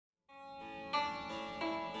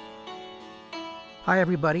Hi,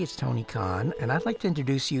 everybody. It's Tony Khan, and I'd like to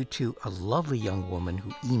introduce you to a lovely young woman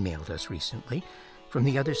who emailed us recently from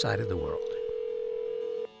the other side of the world.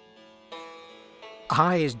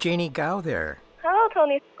 Hi, is Janie Gao there? Hello,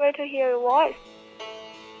 Tony. It's great to hear your voice.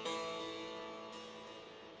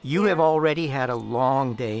 You have already had a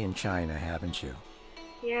long day in China, haven't you?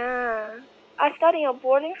 Yeah. I study in a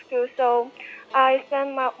boarding school, so I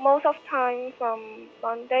spend most of time from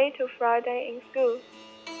Monday to Friday in school.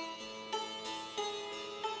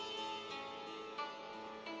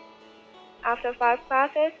 After 5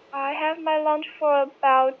 classes, I have my lunch for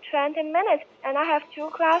about 20 minutes, and I have 2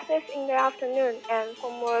 classes in the afternoon and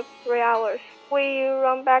homework 3 hours. We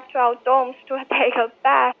run back to our dorms to take a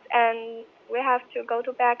bath, and we have to go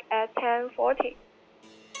to bed at 10:40.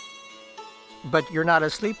 But you're not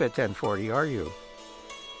asleep at 10:40, are you?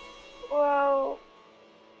 Well,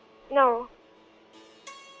 no.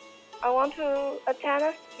 I want to attend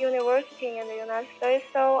a university in the United States,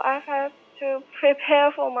 so I have to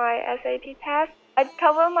prepare for my SAT test. I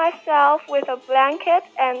cover myself with a blanket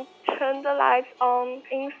and turn the lights on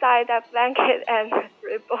inside that blanket and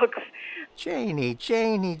read books.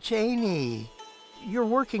 Janie.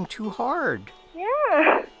 You're working too hard.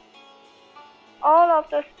 Yeah. All of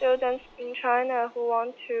the students in China who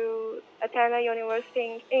want to attend a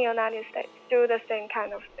university in the United States do the same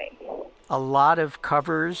kind of thing. A lot of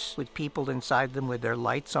covers with people inside them with their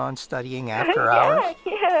lights on studying after hours?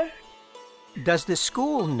 Yeah. Does the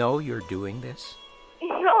school know you're doing this?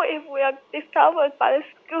 No, if we are discovered by the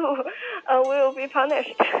school, we will be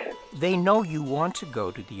punished. They know you want to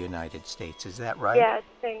go to the United States, is that right? Yes,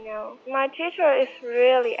 they know. My teacher is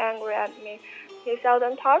really angry at me. He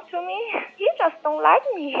seldom talks to me. He just don't like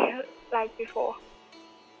me like before.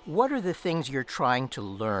 What are the things you're trying to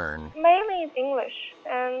learn? Mainly English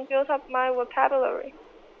and build up my vocabulary.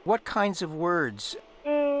 What kinds of words?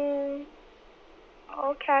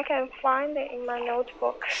 Okay, I can find it in my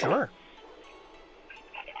notebook. Sure.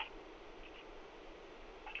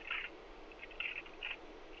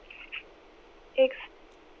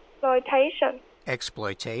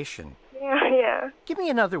 Exploitation. Yeah. Give me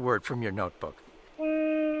another word from your notebook.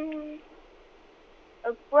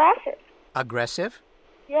 Aggressive. Aggressive?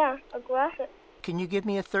 Yeah, aggressive. Can you give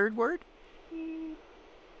me a third word?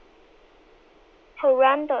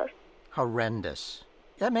 Horrendous. Horrendous.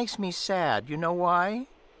 That makes me sad. You know why?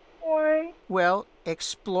 Why? Well,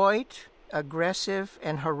 exploit, aggressive,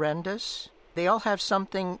 and horrendous, they all have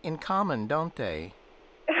something in common, don't they?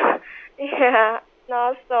 Yeah,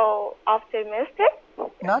 not so optimistic.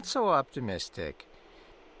 Not so optimistic.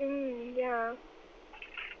 Yeah.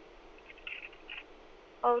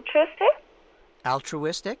 Altruistic?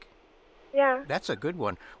 Altruistic? Yeah. That's a good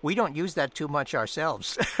one. We don't use that too much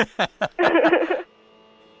ourselves.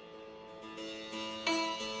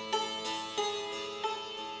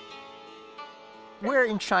 Where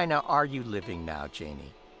in China are you living now,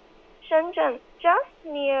 Janie? Shenzhen, just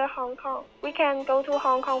near Hong Kong. We can go to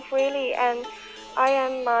Hong Kong freely, and I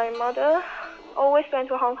and my mother always went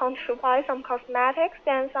to Hong Kong to buy some cosmetics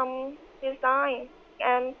and some design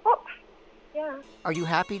and books. Yeah. Are you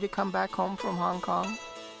happy to come back home from Hong Kong?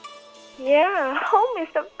 Yeah, home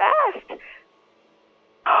is the best.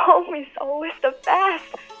 Home is always the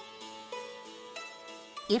best.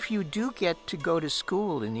 If you do get to go to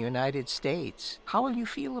school in the United States, how will you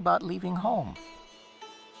feel about leaving home?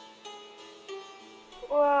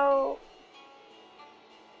 Well,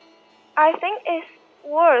 I think it's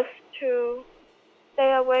worth to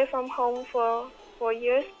stay away from home for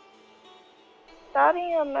years.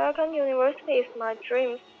 Studying American university is my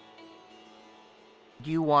dream. Do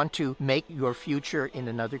you want to make your future in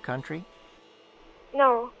another country?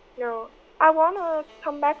 No. I want to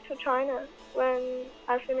come back to China when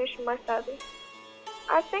I finish my studies.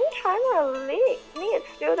 I think China needs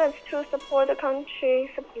students to support the country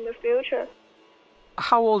in the future.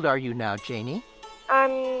 How old are you now, Janie?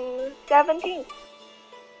 I'm 17.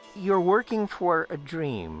 You're working for a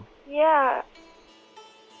dream. Yeah.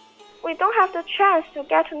 We don't have the chance to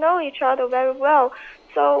get to know each other very well.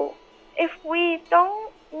 So if we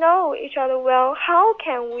don't know each other well, how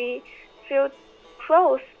can we feel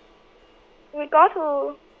close? We got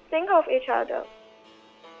to think of each other.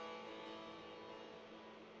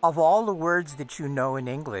 Of all the words that you know in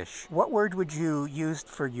English, what word would you use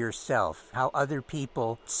for yourself? How other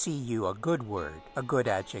people see you? A good word, a good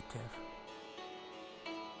adjective.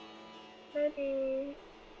 Maybe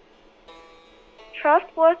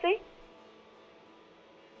trustworthy.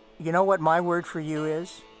 You know what my word for you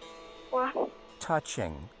is? What?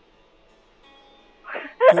 Touching.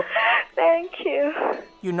 Thank you.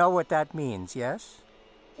 You know what that means, yes?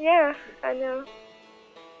 Yeah, I know.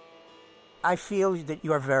 I feel that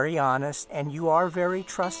you are very honest and you are very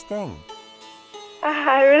trusting.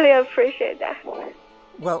 I really appreciate that.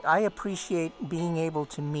 Well, I appreciate being able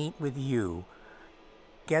to meet with you.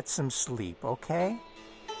 Get some sleep, okay?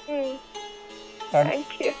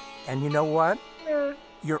 Thank you. And you know what?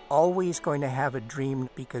 You're always going to have a dream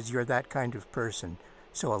because you're that kind of person.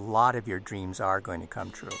 So a lot of your dreams are going to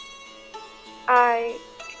come true. I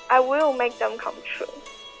will make them come true.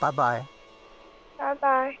 Bye-bye.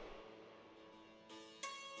 Bye-bye.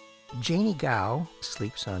 Janie Gao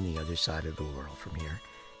sleeps on the other side of the world from here.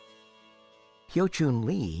 Hyo-Chun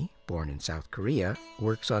Lee, born in South Korea,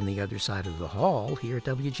 works on the other side of the hall here at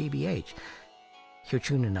WGBH.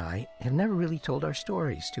 Hyo-Chun and I have never really told our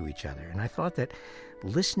stories to each other, and I thought that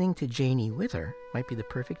listening to Janie with her might be the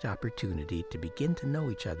perfect opportunity to begin to know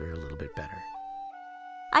each other a little bit better.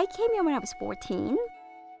 I came here when I was 14.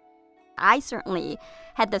 I certainly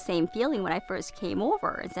had the same feeling when I first came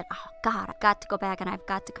over and said, oh, God, I've got to go back and I've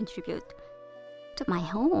got to contribute to my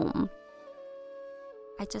home.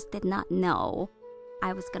 I just did not know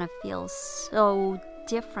I was going to feel so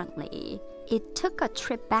differently. It took a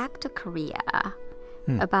trip back to Korea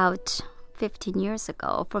about 15 years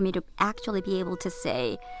ago for me to actually be able to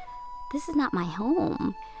say, this is not my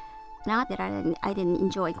home. Not that I didn't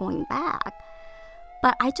enjoy going back,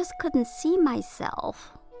 but I just couldn't see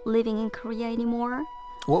myself living in Korea anymore.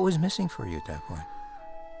 What was missing for you at that point?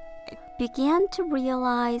 I began to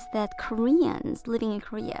realize that Koreans living in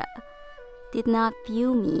Korea did not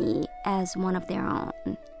view me as one of their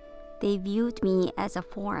own. They viewed me as a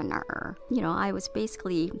foreigner. You know, I was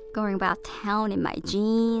basically going about town in my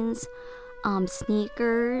jeans,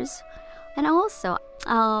 sneakers, and also,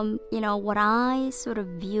 what I sort of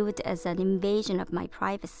viewed as an invasion of my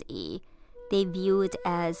privacy, they viewed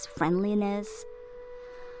as friendliness.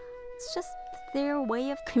 It's just their way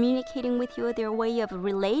of communicating with you, their way of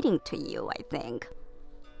relating to you, I think.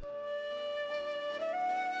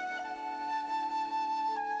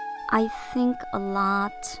 I think a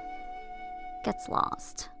lot gets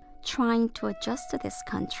lost trying to adjust to this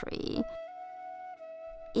country.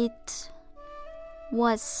 It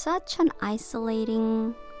was such an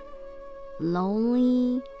isolating,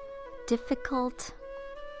 lonely, difficult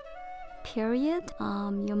period.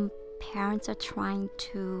 Your parents are trying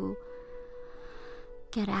to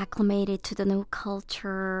get acclimated to the new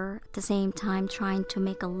culture, at the same time trying to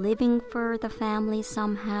make a living for the family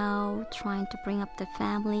somehow, trying to bring up the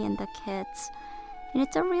family and the kids. And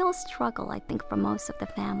it's a real struggle, I think, for most of the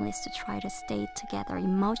families to try to stay together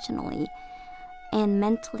emotionally and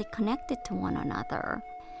mentally connected to one another.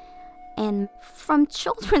 And from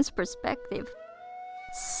children's perspective,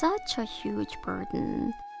 such a huge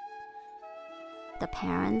burden. The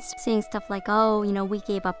parents saying stuff like, we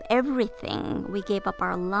gave up everything. We gave up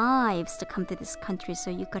our lives to come to this country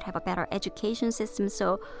so you could have a better education system,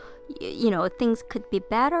 so, things could be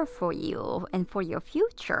better for you and for your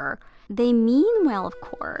future. They mean well, of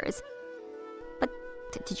course. But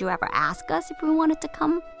did you ever ask us if we wanted to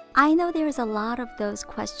come? I know there's a lot of those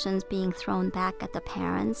questions being thrown back at the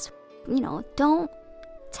parents. Don't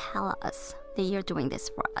tell us that you're doing this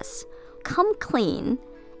for us. Come clean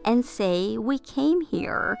and say we came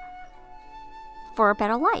here for a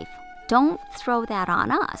better life. Don't throw that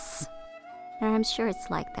on us. And I'm sure it's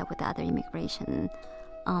like that with other immigration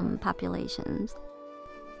populations.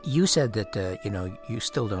 You said that, you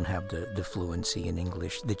still don't have the fluency in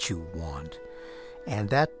English that you want. And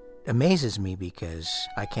that amazes me because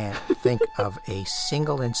I can't think of a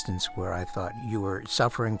single instance where I thought you were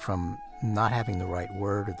suffering from not having the right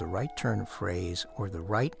word or the right turn of phrase or the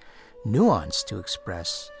right nuance to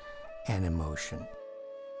express an emotion.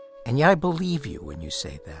 And yet I believe you when you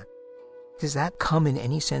say that. Does that come in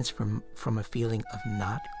any sense from a feeling of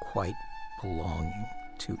not quite belonging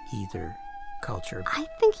to either culture? I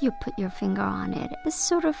think you put your finger on it. It's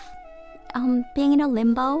sort of being in a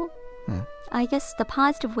limbo. I guess the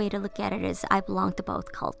positive way to look at it is I belong to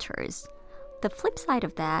both cultures. The flip side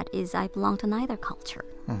of that is I belong to neither culture.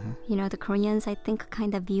 The Koreans, I think,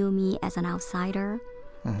 kind of view me as an outsider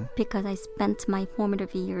because I spent my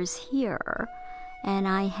formative years here and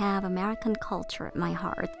I have American culture at my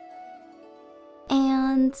heart.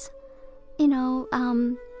 And,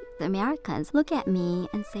 the Americans look at me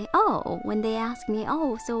and say, when they ask me,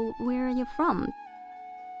 so where are you from?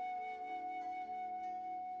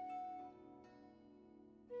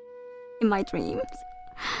 In my dreams,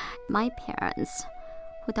 my parents,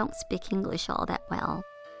 who don't speak English all that well,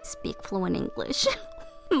 speak fluent English.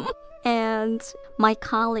 And my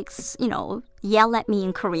colleagues, yell at me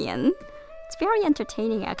in Korean. It's very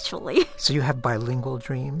entertaining, actually. So you have bilingual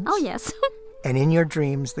dreams? Oh, yes. And in your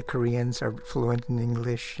dreams, the Koreans are fluent in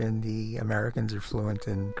English and the Americans are fluent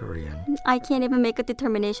in Korean. I can't even make a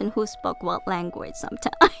determination who spoke what language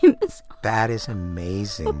sometimes. That is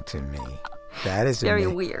amazing to me. That is Very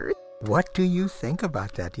weird. What do you think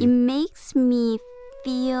about that? It makes me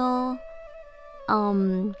feel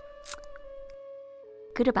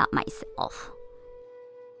good about myself.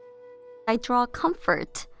 I draw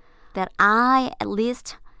comfort that I at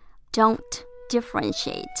least don't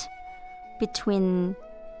differentiate between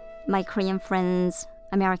my Korean friends,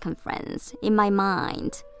 American friends. In my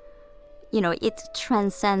mind, it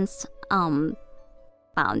transcends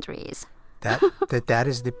boundaries. That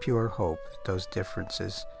is the pure hope. Those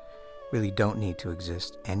differences really don't need to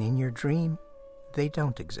exist. And in your dream, they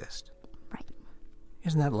don't exist. Right.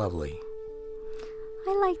 Isn't that lovely?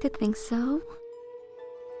 I like to think so.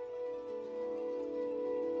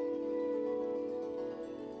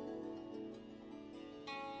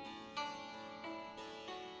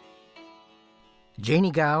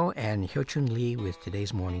 Janie Gao and Hyo-Chun Lee with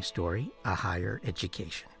today's morning story, A Higher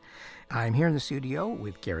Education. I'm here in the studio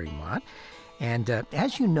with Gary Mott, and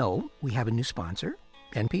as you know, we have a new sponsor,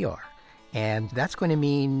 NPR, and that's going to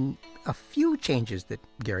mean a few changes that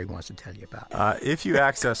Gary wants to tell you about. If you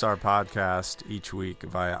access our podcast each week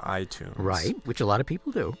via iTunes, right, which a lot of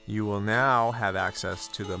people do, you will now have access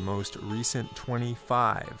to the most recent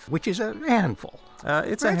 25. Which is a handful.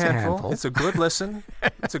 It's a handful. It's a good listen.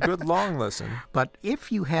 It's a good long listen. But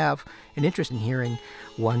if you have an interest in hearing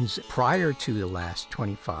ones prior to the last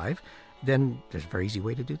 25, then there's a very easy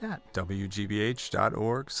way to do that.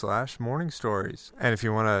 WGBH.org/morningstories. And if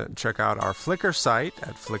you want to check out our Flickr site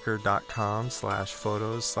at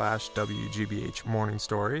flickr.com/photos/WGBH Morning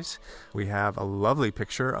Stories, we have a lovely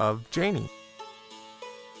picture of Janie.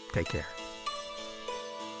 Take care.